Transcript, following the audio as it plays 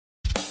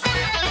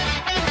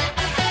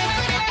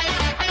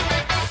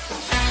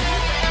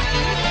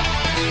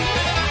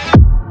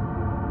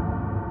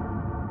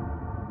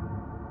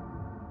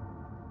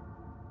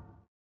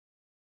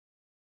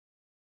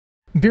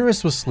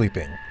Beerus was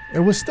sleeping. It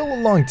was still a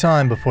long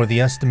time before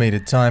the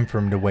estimated time for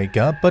him to wake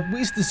up, but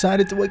Whis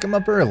decided to wake him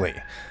up early.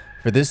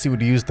 For this, he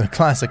would use the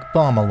classic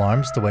bomb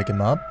alarms to wake him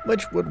up,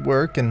 which would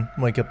work and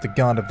wake up the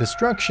god of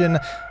destruction,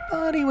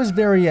 but he was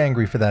very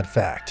angry for that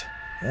fact.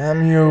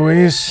 Damn you,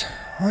 Whis.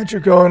 Why'd you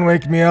go and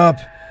wake me up?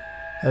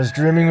 I was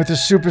dreaming with the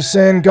Super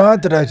Saiyan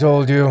god that I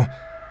told you.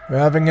 We're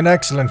having an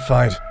excellent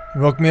fight.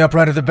 You woke me up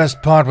right as the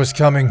best part was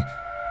coming.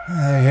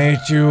 I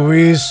hate you,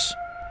 Whis.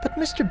 But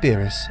Mr.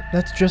 Beerus,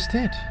 that's just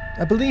it.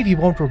 I believe you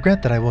won't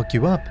regret that I woke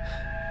you up.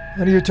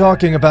 What are you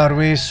talking about,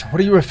 Whis? What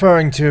are you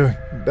referring to?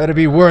 You better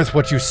be worth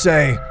what you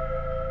say.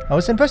 I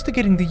was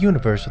investigating the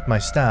universe with my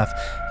staff,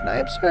 and I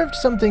observed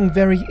something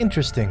very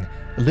interesting.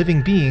 A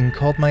living being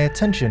called my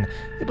attention.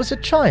 It was a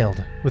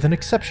child with an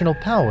exceptional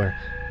power.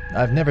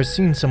 I've never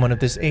seen someone of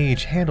this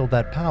age handle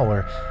that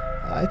power.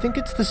 I think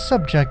it's the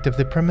subject of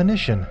the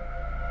premonition.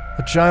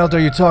 What child are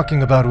you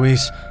talking about,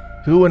 Whis?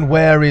 Who and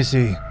where is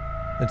he?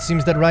 It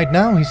seems that right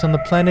now he's on the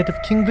planet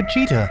of King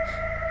Vegeta.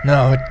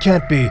 No, it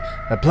can't be.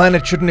 That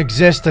planet shouldn't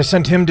exist. I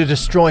sent him to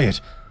destroy it.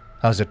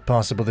 How's it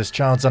possible this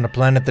child's on a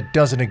planet that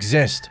doesn't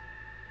exist?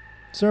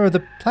 Sir,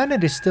 the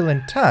planet is still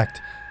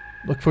intact.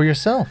 Look for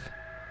yourself.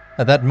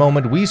 At that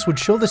moment, Whis would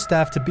show the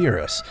staff to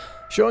Beerus,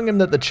 showing him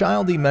that the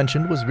child he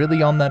mentioned was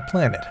really on that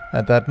planet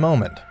at that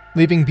moment,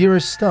 leaving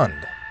Beerus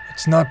stunned.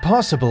 It's not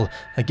possible.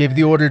 I gave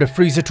the order to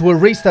Frieza to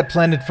erase that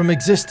planet from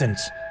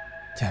existence.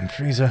 Damn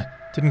Frieza.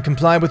 Didn't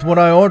comply with what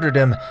I ordered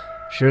him.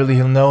 Surely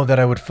he'll know that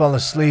I would fall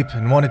asleep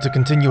and wanted to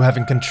continue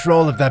having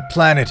control of that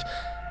planet.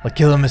 I'll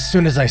kill him as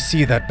soon as I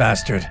see that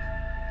bastard.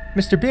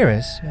 Mr.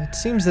 Beerus, it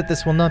seems that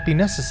this will not be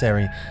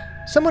necessary.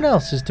 Someone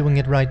else is doing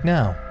it right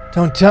now.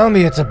 Don't tell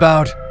me it's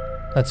about...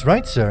 That's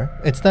right, sir.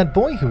 It's that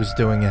boy who is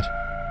doing it.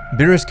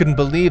 Beerus couldn't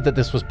believe that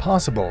this was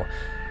possible.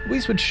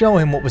 Whis would show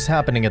him what was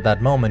happening at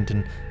that moment,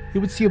 and he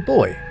would see a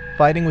boy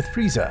fighting with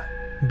Frieza.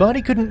 But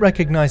he couldn't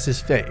recognize his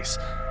face.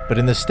 But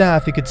in the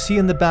staff, he could see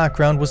in the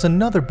background was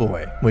another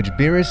boy, which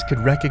Beerus could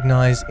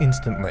recognize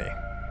instantly.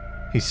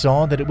 He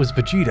saw that it was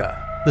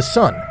Vegeta, the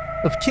son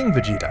of King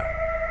Vegeta.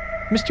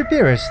 Mr.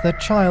 Beerus, that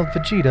child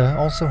Vegeta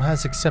also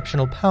has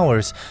exceptional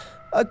powers.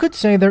 I could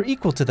say they're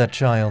equal to that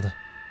child.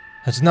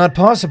 That's not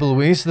possible,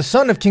 Whis. The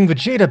son of King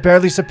Vegeta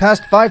barely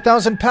surpassed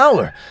 5,000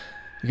 power.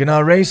 You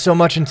cannot raise so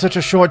much in such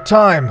a short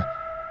time.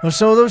 Or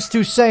so those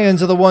two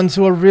Saiyans are the ones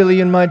who are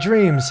really in my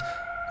dreams.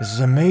 This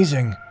is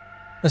amazing.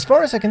 As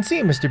far as I can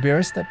see, Mr.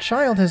 Beerus, that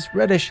child has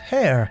reddish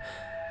hair.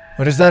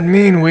 What does that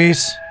mean,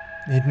 Whis?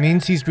 It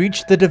means he's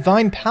reached the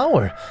divine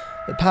power.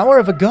 The power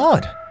of a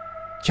god.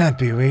 Can't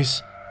be,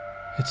 Whis.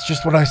 It's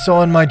just what I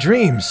saw in my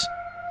dreams.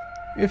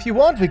 If you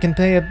want, we can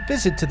pay a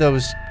visit to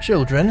those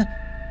children.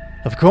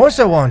 Of course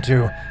I want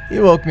to.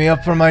 You woke me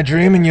up from my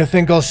dream and you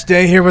think I'll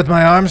stay here with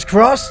my arms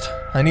crossed?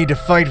 I need to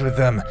fight with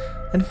them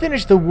and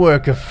finish the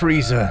work of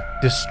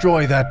Frieza.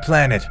 Destroy that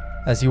planet.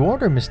 As you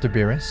order, Mr.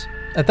 Beerus.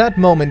 At that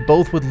moment,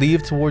 both would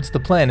leave towards the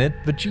planet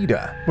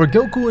Vegeta, where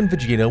Goku and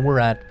Vegeta were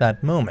at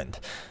that moment.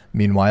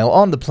 Meanwhile,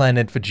 on the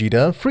planet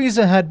Vegeta,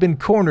 Frieza had been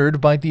cornered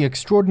by the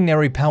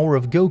extraordinary power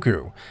of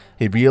Goku.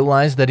 He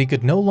realized that he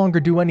could no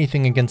longer do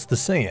anything against the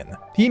Saiyan.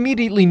 He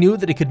immediately knew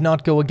that he could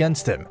not go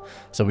against him,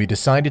 so he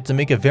decided to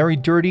make a very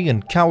dirty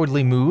and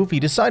cowardly move. He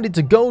decided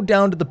to go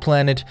down to the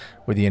planet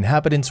where the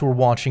inhabitants were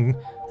watching,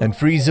 and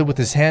Frieza, with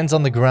his hands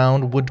on the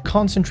ground, would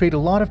concentrate a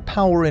lot of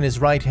power in his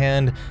right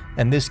hand,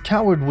 and this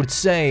coward would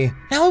say,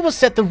 "Now I will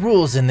set the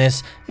rules in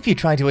this. If you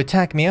try to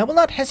attack me, I will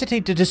not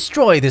hesitate to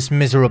destroy this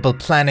miserable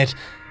planet.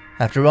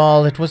 After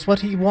all, it was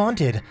what he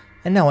wanted,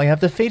 and now I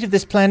have the fate of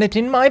this planet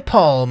in my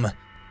palm."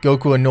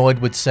 Goku, annoyed,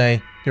 would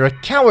say, "You're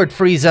a coward,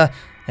 Frieza.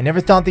 I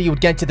never thought that you would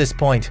get to this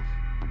point.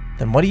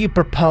 Then what do you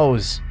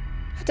propose?"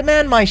 "I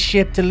demand my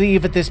ship to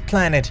leave at this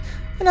planet,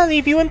 and I'll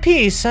leave you in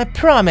peace, I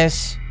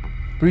promise."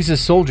 Frieza's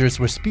soldiers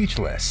were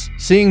speechless,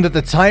 seeing that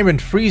the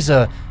tyrant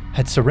Frieza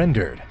had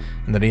surrendered,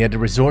 and that he had to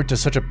resort to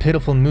such a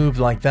pitiful move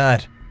like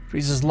that.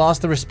 Frieza's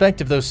lost the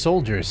respect of those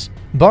soldiers.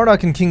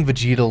 Bardock and King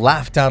Vegeta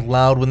laughed out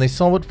loud when they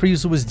saw what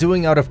Frieza was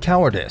doing out of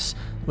cowardice,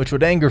 which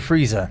would anger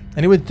Frieza,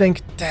 and he would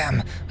think,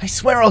 "Damn, I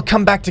swear I'll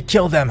come back to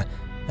kill them."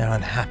 They're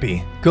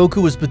unhappy.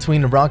 Goku was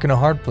between a rock and a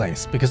hard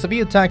place, because if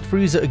he attacked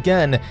Frieza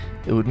again,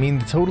 it would mean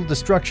the total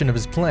destruction of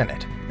his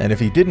planet. And if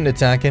he didn't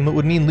attack him, it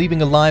would mean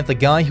leaving alive the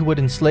guy who had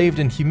enslaved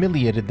and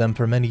humiliated them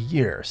for many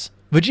years.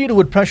 Vegeta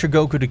would pressure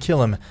Goku to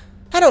kill him.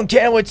 "I don't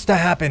care what's to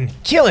happen.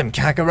 Kill him,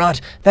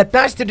 Kakarot. That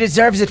bastard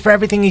deserves it for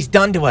everything he's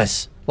done to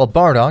us." While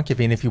Bardock,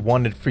 even if he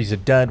wanted Frieza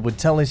dead, would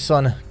tell his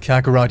son,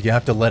 "Kakarot, you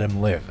have to let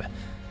him live.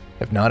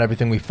 If not,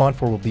 everything we fought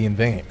for will be in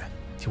vain.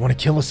 Do you want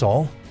to kill us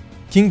all?"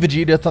 King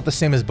Vegeta thought the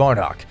same as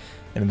Bardock,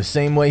 and in the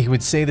same way he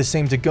would say the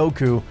same to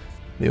Goku.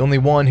 The only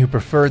one who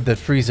preferred that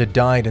Frieza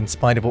died in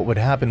spite of what would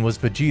happen was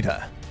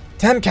Vegeta.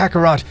 "Damn,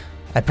 Kakarot,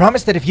 I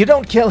promise that if you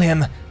don't kill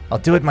him, I'll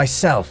do it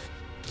myself."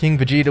 King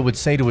Vegeta would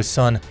say to his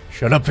son,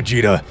 "Shut up,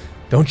 Vegeta.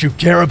 Don't you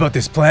care about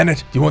this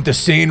planet? Do you want the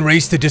Saiyan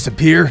race to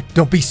disappear?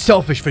 Don't be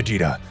selfish,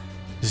 Vegeta.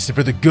 This is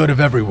for the good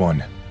of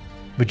everyone."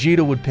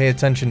 Vegeta would pay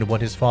attention to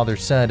what his father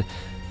said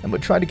and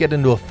would try to get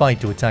into a fight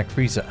to attack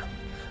Frieza.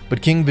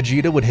 but King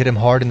Vegeta would hit him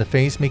hard in the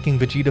face, making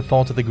Vegeta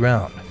fall to the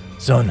ground.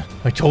 Son,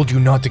 I told you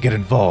not to get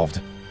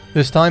involved.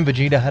 This time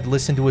Vegeta had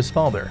listened to his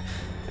father,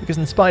 because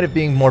in spite of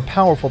being more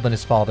powerful than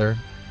his father,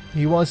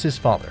 he was his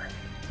father,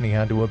 and he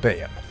had to obey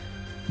him.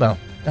 Well,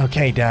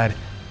 okay, Dad.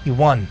 You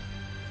won.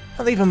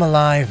 I'll leave him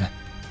alive.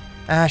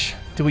 Ash,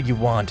 do what you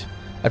want.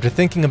 After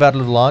thinking about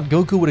it a lot,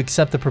 Goku would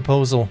accept the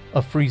proposal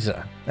of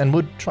Frieza, and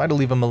would try to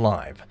leave him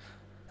alive.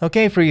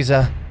 Okay,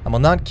 Frieza, I will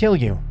not kill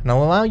you, and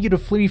I'll allow you to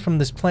flee from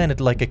this planet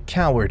like a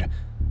coward.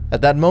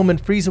 At that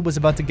moment, Frieza was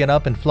about to get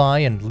up and fly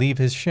and leave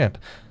his ship.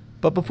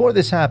 But before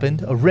this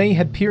happened, a ray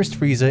had pierced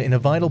Frieza in a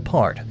vital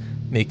part,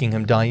 making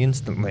him die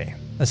instantly,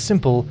 as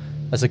simple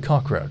as a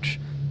cockroach.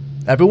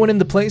 Everyone in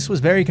the place was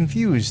very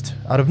confused.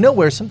 Out of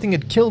nowhere, something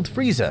had killed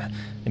Frieza,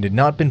 and had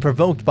not been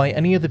provoked by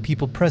any of the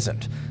people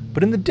present.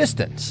 But in the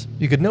distance,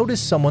 you could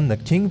notice someone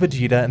that King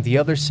Vegeta and the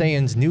other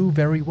Saiyans knew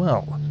very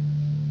well.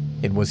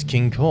 It was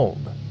King Cold.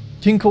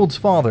 King Cold's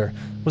father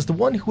was the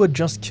one who had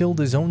just killed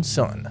his own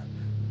son.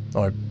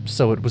 Or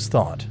so it was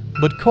thought.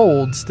 But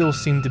Cold still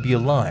seemed to be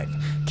alive.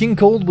 King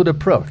Cold would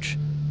approach,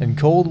 and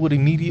Cold would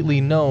immediately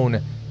know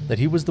that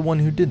he was the one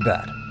who did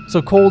that.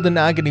 So Cold in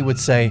agony would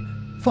say,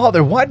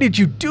 "Father, why did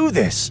you do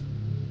this?"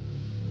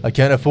 "I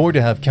can't afford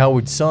to have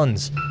coward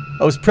sons.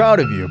 I was proud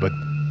of you, but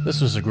this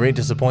was a great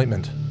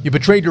disappointment. You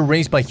betrayed your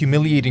race by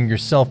humiliating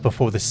yourself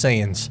before the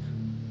Saiyans."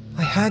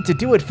 "I had to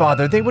do it,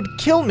 Father. They would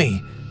kill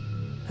me.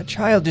 That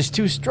child is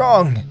too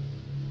strong."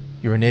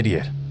 "You're an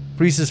idiot."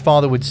 Frieza's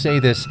father would say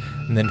this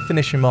and then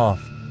finish him off.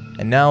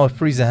 And now if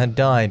Frieza had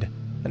died,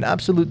 an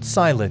absolute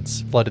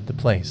silence flooded the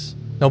place.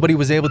 Nobody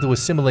was able to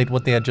assimilate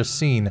what they had just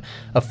seen.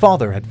 A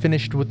father had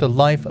finished with the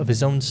life of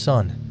his own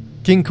son.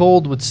 King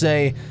Cold would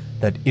say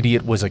that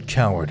idiot was a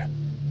coward.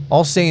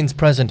 All Saiyans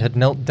present had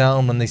knelt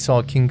down when they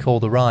saw King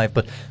Cold arrive,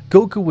 but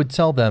Goku would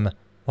tell them,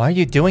 "Why are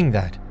you doing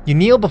that? You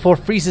kneel before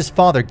Frieza's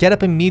father. Get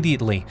up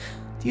immediately.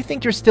 Do you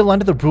think you're still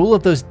under the rule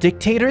of those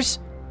dictators?"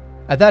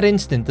 At that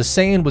instant, the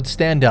Saiyan would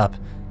stand up.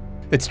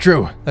 "It's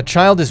true. The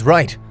child is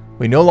right.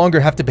 We no longer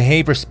have to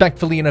behave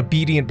respectfully and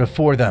obedient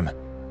before them.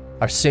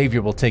 Our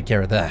savior will take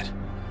care of that."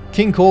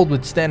 King Cold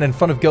would stand in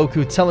front of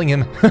Goku telling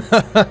him,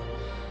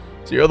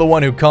 "So you're the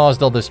one who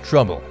caused all this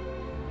trouble.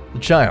 The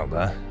child,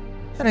 huh?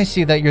 And I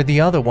see that you're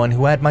the other one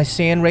who had my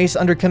Saiyan race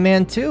under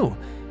command too.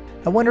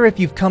 I wonder if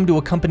you've come to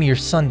accompany your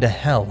son to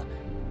hell.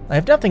 I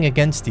have nothing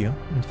against you.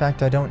 In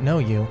fact, I don't know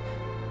you.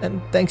 And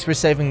thanks for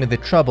saving me the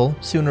trouble.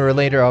 Sooner or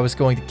later I was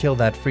going to kill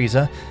that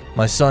Frieza.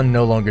 My son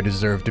no longer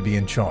deserved to be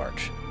in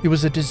charge. He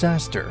was a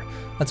disaster.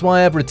 That's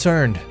why I've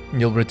returned,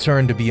 and you'll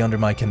return to be under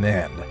my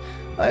command.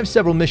 I have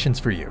several missions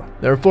for you.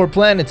 There are 4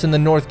 planets in the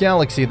North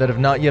Galaxy that have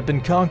not yet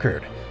been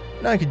conquered,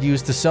 and I could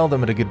use to sell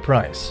them at a good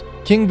price."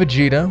 King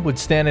Vegeta would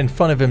stand in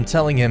front of him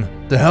telling him,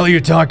 "The hell are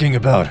you talking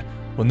about?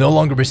 We'll no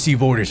longer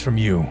receive orders from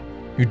you.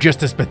 You're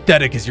just as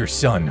pathetic as your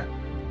son.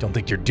 Don't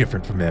think you're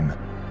different from him.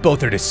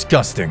 Both are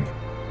disgusting.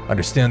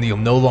 Understand that you'll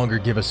no longer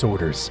give us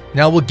orders.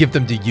 Now we'll give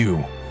them to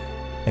you.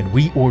 And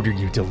we order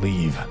you to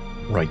leave.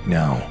 Right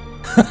now."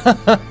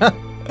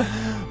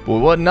 Boy,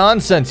 what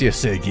nonsense you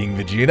say, King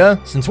Vegeta.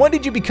 Since when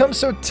did you become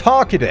so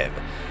talkative?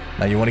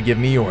 Now you want to give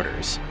me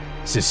orders.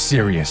 This is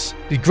serious.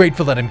 Be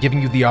grateful that I'm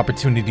giving you the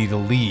opportunity to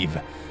leave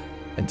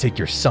and take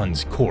your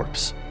son's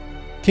corpse.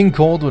 King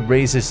Cold would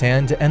raise his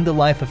hand to end the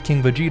life of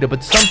King Vegeta,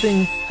 but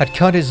something had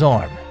cut his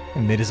arm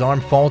and made his arm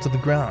fall to the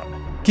ground.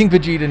 King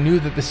Vegeta knew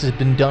that this had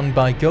been done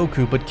by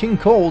Goku, but King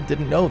Cold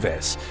didn't know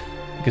this,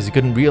 because he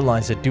couldn't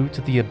realize it due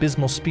to the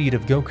abysmal speed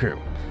of Goku.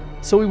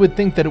 So he would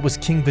think that it was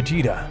King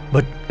Vegeta.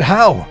 But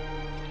how?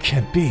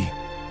 Can't be.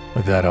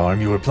 With that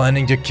arm, you were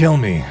planning to kill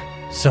me.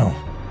 So,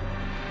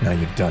 now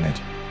you've done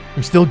it.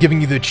 I'm still giving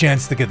you the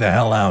chance to get the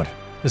hell out.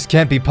 This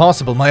can't be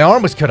possible. My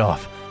arm was cut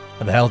off.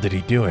 How the hell did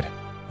he do it?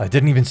 I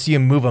didn't even see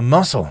him move a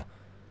muscle.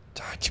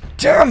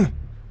 Damn!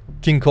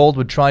 King Cold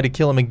would try to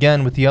kill him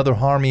again with the other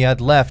arm he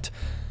had left.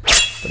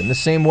 But in the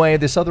same way,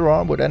 this other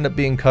arm would end up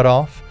being cut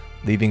off,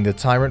 leaving the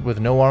tyrant with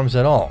no arms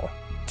at all.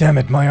 Damn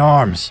it, my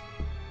arms!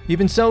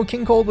 Even so,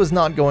 King Cold was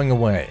not going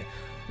away,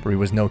 for he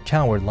was no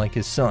coward like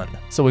his son.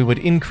 So he would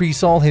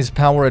increase all his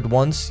power at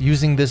once,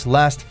 using this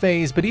last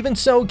phase, but even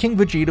so, King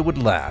Vegeta would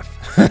laugh.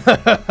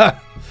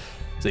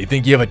 So you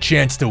think you have a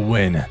chance to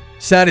win?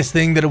 Saddest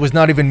thing that it was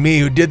not even me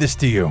who did this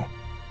to you.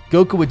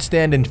 Goku would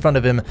stand in front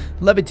of him,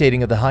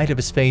 levitating at the height of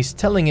his face,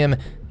 telling him,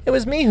 "It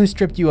was me who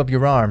stripped you of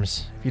your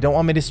arms. If you don't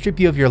want me to strip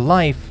you of your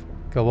life,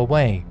 go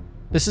away.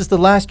 This is the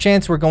last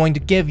chance we're going to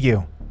give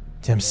you."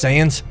 Damn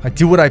Saiyans, I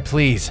do what I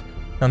please.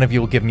 None of you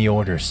will give me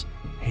orders.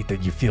 I hate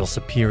that you feel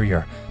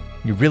superior.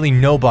 You're really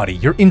nobody.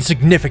 You're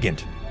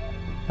insignificant.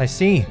 I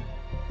see.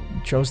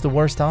 You chose the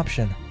worst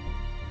option.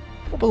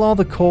 What will all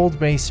the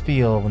Cold race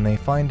feel when they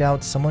find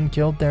out someone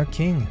killed their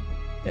king?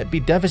 It'd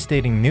be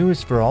devastating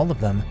news for all of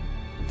them.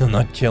 They'll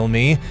not kill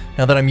me.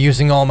 Now that I'm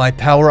using all my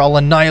power, I'll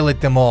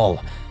annihilate them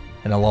all.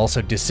 And I'll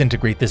also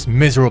disintegrate this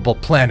miserable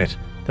planet.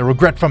 The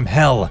regret from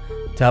hell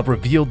to have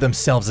revealed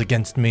themselves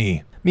against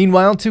me.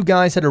 Meanwhile, 2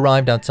 guys had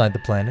arrived outside the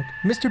planet.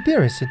 "Mr.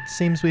 Beerus, it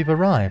seems we've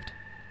arrived."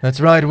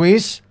 "That's right,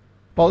 Whis.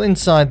 While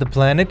inside the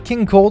planet,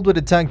 King Cold would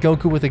attack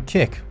Goku with a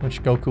kick,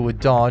 which Goku would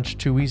dodge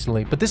too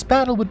easily, but this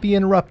battle would be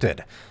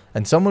interrupted,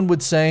 and someone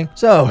would say,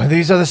 "So,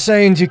 these are the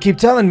Saiyans you keep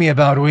telling me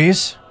about,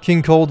 Whis?"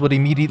 King Cold would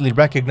immediately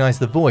recognize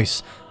the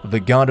voice of the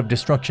God of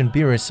Destruction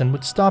Beerus and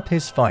would stop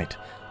his fight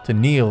to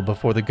kneel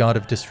before the God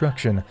of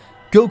Destruction.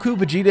 Goku,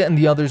 Vegeta, and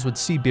the others would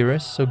see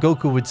Beerus, so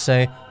Goku would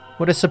say,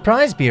 "What a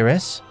surprise,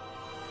 Beerus."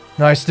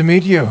 "Nice to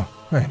meet you.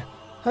 Wait,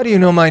 how do you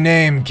know my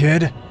name,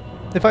 kid?"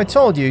 If I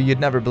told you,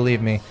 you'd never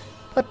believe me.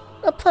 But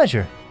a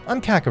pleasure. I'm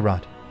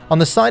Kakarot. On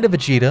the side of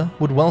Vegeta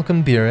would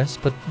welcome Beerus,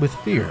 but with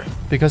fear,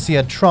 because he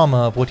had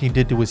trauma of what he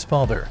did to his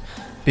father.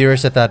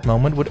 Beerus at that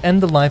moment would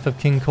end the life of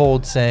King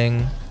Cold,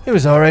 saying, "He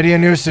was already a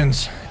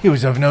nuisance. He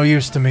was of no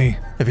use to me.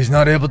 If he's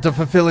not able to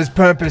fulfill his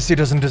purpose, he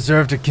doesn't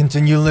deserve to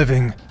continue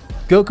living."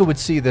 Goku would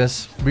see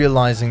this,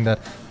 realizing that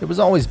it was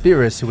always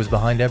Beerus who was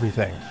behind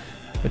everything,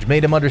 which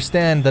made him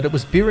understand that it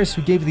was Beerus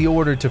who gave the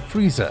order to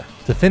Frieza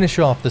to finish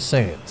off the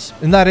Saiyans.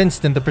 In that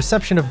instant, the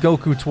perception of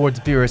Goku towards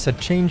Beerus had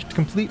changed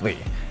completely,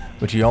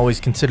 which he always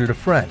considered a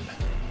friend.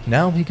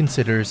 Now he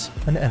considers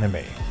an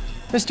enemy.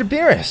 "Mr.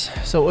 Beerus,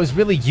 so it was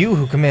really you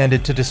who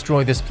commanded to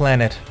destroy this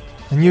planet.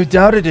 And you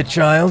doubted it,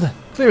 child.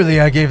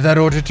 Clearly I gave that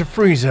order to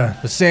Frieza.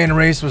 The Saiyan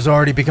race was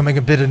already becoming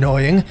a bit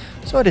annoying,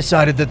 so I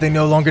decided that they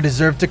no longer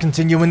deserved to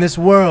continue in this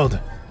world.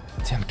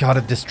 Damn God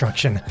of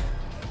Destruction.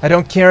 I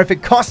don't care if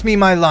it costs me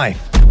my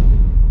life.